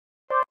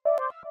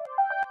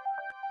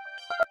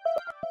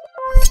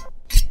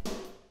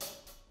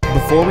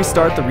Before we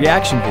start the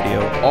reaction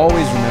video,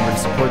 always remember to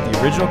support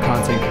the original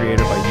content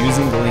creator by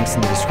using the links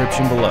in the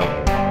description below.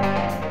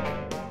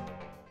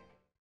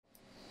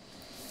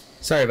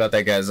 Sorry about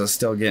that, guys. I was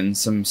still getting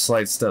some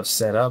slight stuff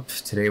set up.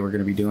 Today we're going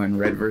to be doing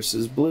red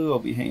versus blue. I'll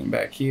be hanging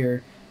back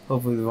here.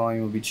 Hopefully the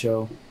volume will be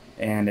chill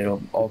and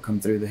it'll all come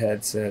through the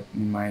headset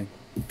in my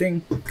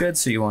thing good,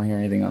 so you won't hear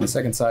anything on the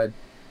second side.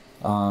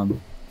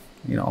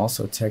 You know,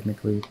 also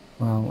technically,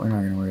 well, we're not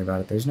going to worry about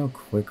it. There's no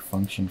quick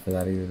function for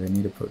that either. They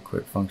need to put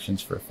quick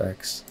functions for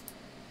effects.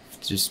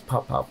 Just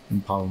pop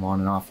and pop them on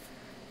and off.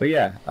 But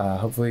yeah,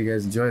 hopefully you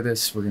guys enjoy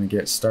this. We're going to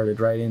get started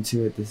right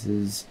into it. This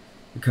is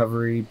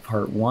Recovery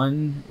Part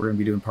 1. We're going to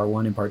be doing Part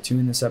 1 and Part 2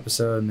 in this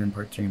episode, and then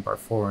Part 3 and Part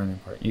 4, and then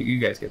Part... You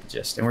guys get the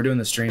gist. And we're doing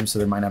the stream, so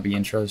there might not be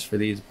intros for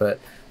these, but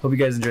hope you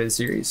guys enjoy the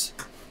series.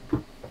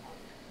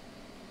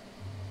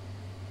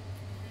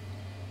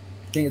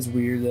 I think it's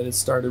weird that it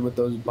started with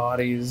those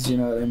bodies, you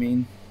know what I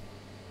mean?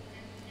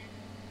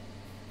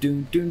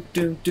 Doom doom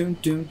doom doom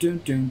doom doom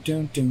doom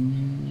doom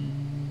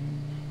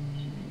doom.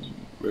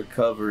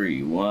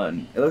 Recovery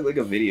 1. It looked like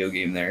a video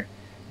game there.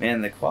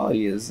 Man, the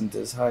quality isn't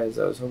as high as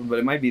I was hoping, but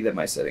it might be that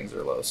my settings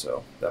are low,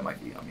 so that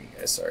might be on me,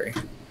 guys. Sorry.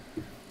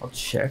 I'll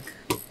check.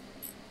 It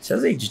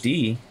says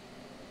HD. I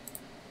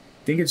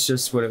think it's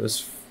just what it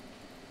was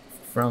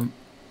from.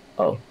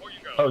 Oh.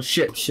 Oh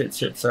shit.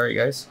 Sorry,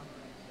 guys.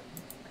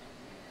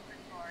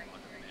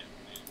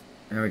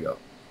 There we go.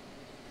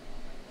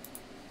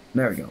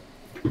 There we go.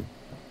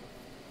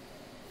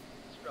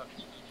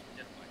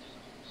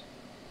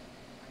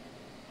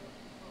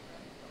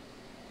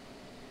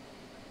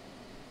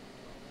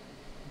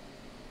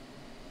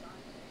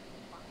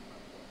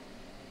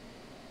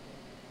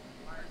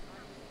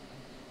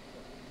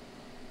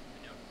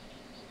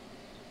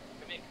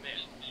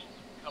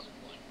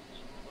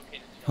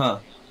 Huh.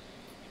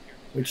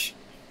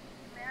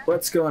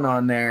 What's going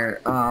on there?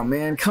 Oh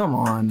man, come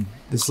on.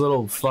 This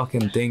little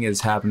fucking thing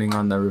is happening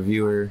on the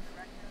reviewer.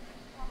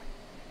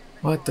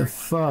 What the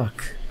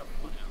fuck?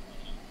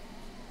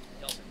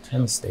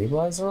 Turn the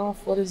stabilizer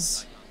off? What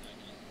is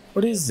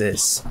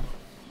this?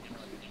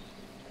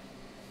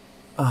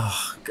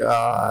 Oh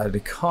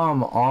god,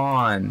 come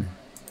on.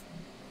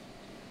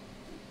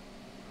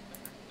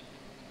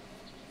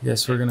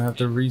 Guess we're gonna have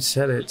to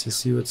reset it to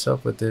see what's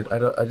up with it.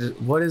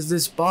 What is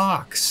this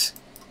box?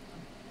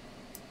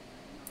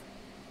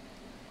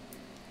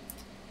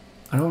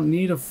 I don't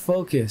need a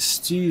focus.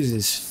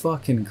 Jesus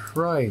fucking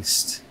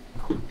Christ.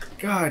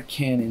 God,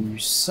 Canon, you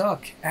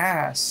suck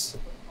ass.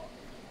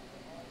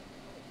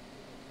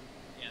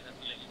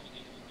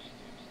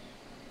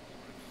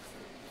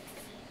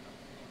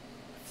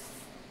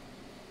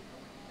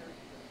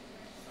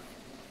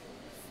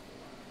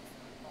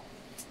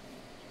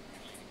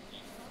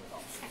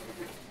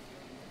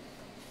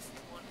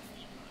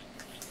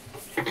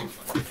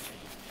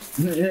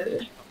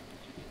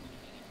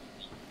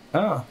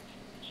 Oh.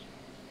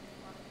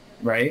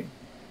 Right.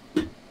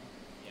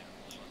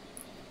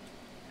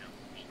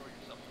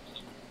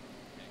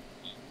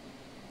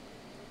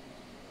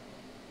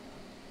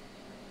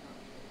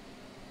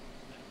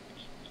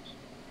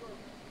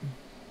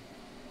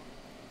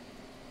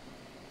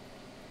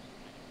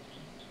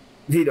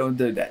 He don't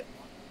do that.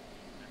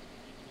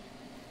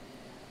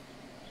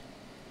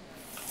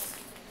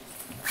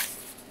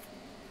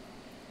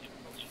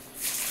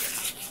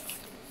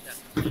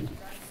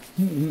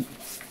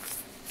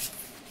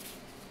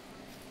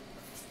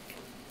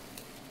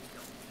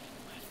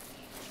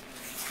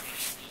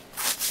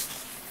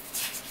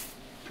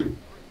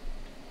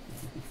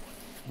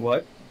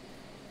 What?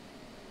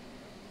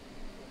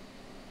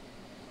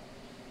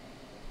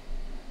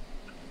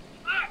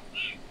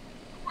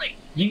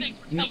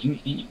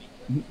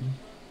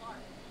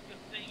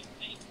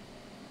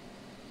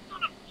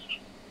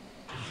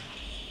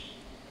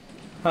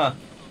 Huh.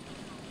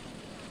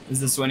 Is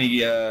this when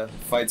he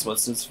fights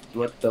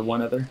what the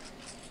one other?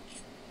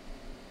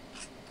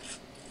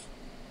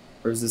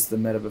 Or is this the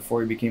meta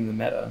before he became the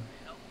meta?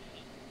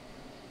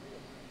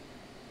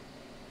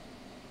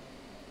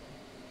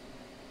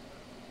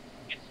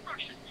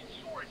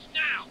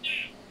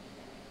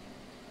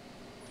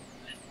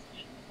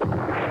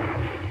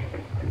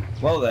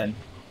 Well then.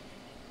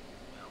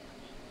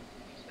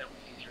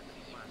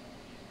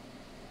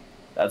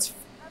 That's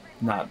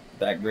not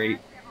that great.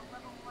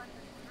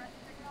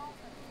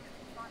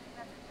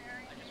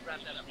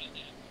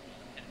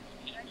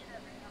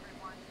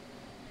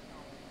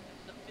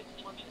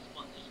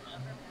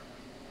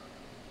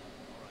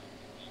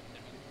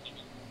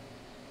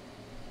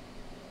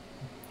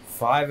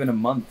 $5 in a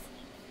month.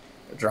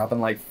 They're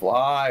dropping like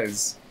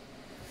flies.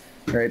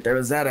 Alright, there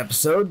was that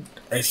episode,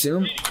 I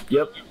assume.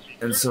 Yep.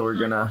 And so we're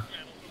gonna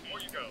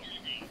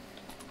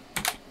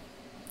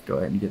go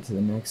ahead and get to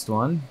the next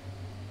one.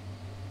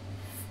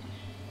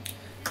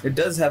 It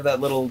does have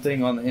that little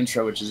thing on the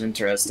intro, which is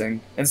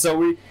interesting. And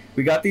so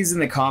we got these in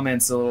the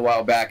comments a little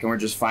while back, and we're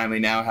just finally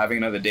now having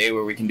another day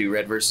where we can do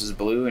red versus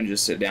blue and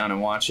just sit down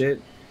and watch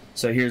it.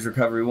 So here's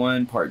Recovery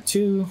 1, Part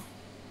 2.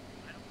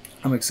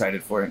 I'm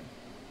excited for it.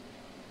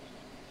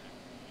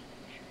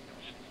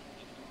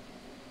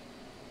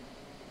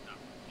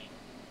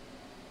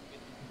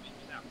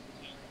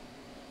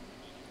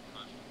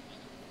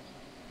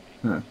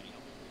 Huh.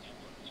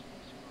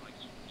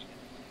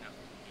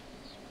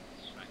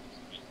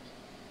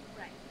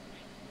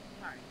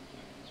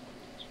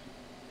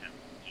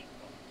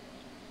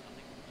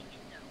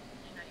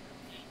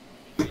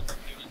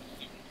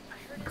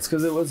 It's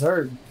because it was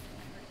hard.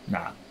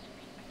 Nah.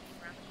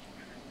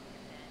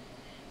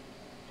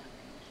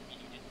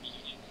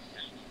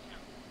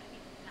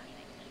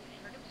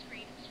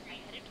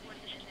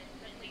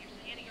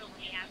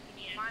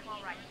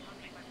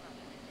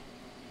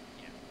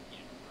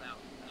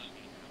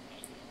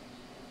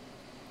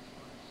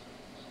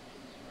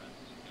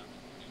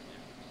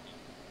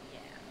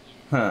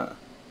 Huh.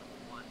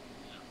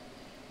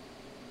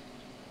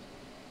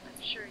 I'm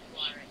sure you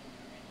are.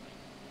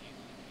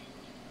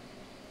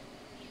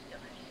 You still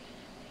have to.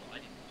 Well, I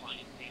didn't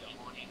find data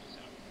on him,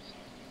 so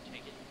you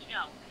take it.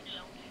 No, I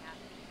don't have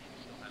it.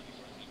 Still have it.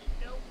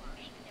 No one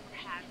ever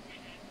has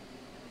it.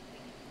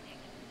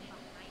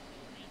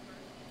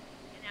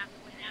 And after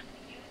what happened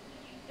to you,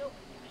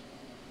 nobody got it.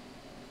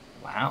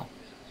 Wow.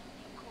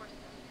 Of course,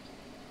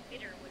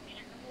 bitter would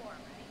enter the war,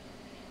 right?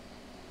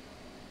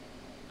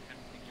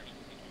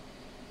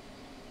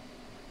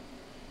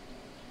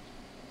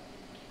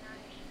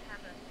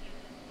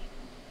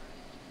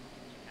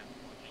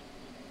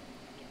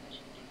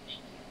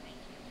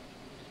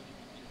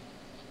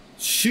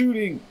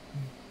 Shooting!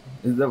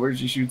 Is that where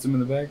she shoots him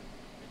in the back?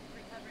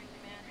 Recovering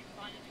command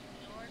responded to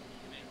the doors.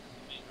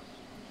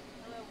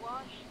 Hello,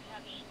 Wash.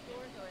 Captain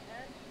Store, go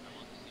ahead.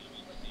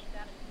 What's the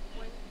status of the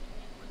point?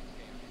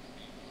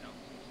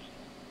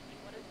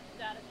 What is the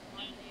status of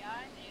Mars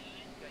AI?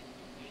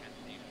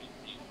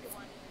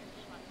 Everyone,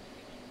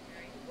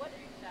 what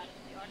is the status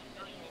of the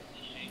artificial?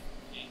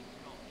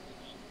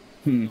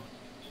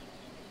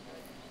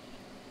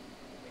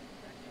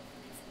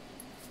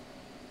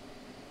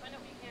 Find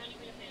out what you can,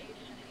 clean up the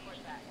agent, and report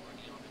back.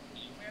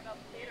 Whereabouts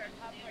state our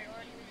top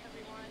priority,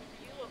 recovery one.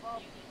 You of all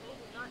people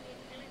do not need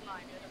to be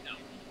reminded of the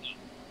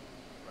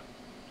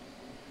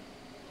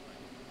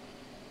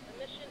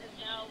mission is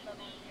now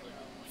level 0.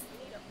 We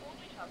need a full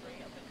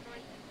recovery of the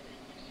current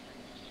incident.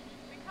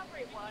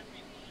 Recovery 1,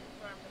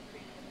 confirm the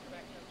previous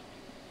directive.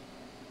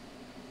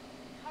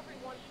 Recovery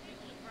 1, please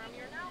confirm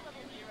you're now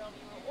level 0.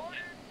 You were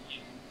ordered.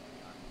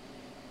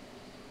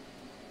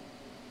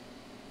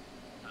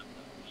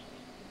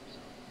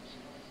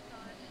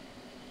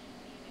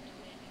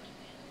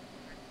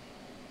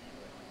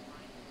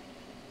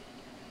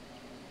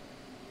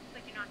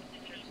 Like you're not in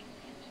the church.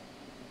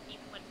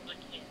 Even when we were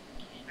kids,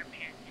 our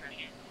parents dressed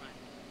us alike.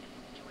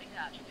 Joined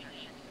up in our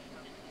sense of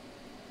focus.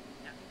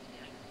 That was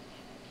good.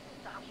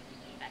 Stop with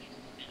the effects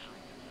of the power.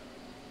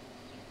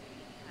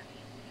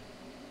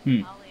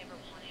 All I ever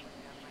wanted was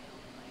to have my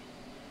own life.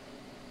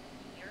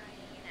 Here I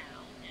am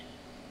now,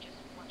 just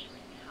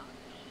wondering how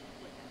to live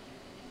without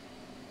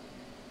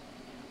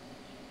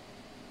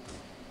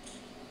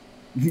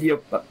you.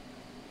 Yep.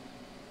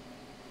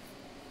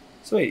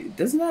 So wait,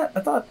 doesn't that?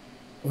 I thought,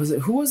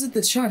 who was it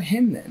that shot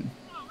him then?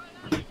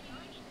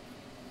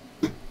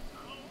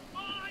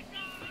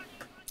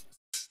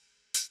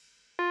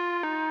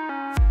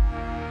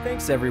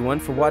 Thanks everyone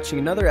for watching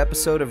another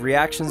episode of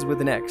ReaXtions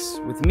with an X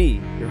with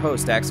me, your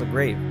host Axel.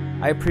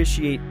 I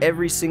appreciate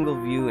every single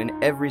view and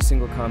every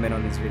single comment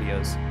on these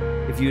videos.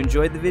 If you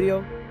enjoyed the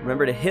video,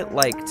 remember to hit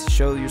like to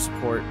show your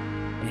support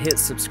and hit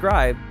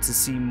subscribe to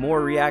see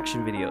more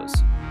reaction videos.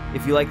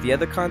 If you like the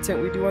other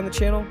content we do on the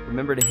channel,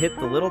 remember to hit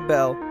the little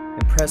bell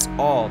and press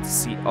all to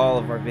see all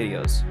of our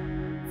videos.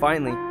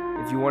 Finally,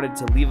 if you wanted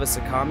to leave us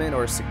a comment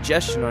or a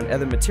suggestion on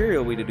other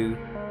material we to do,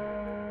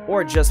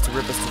 or just to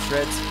rip us to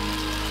shreds,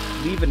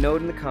 leave a note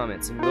in the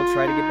comments and we'll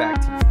try to get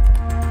back to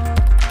you.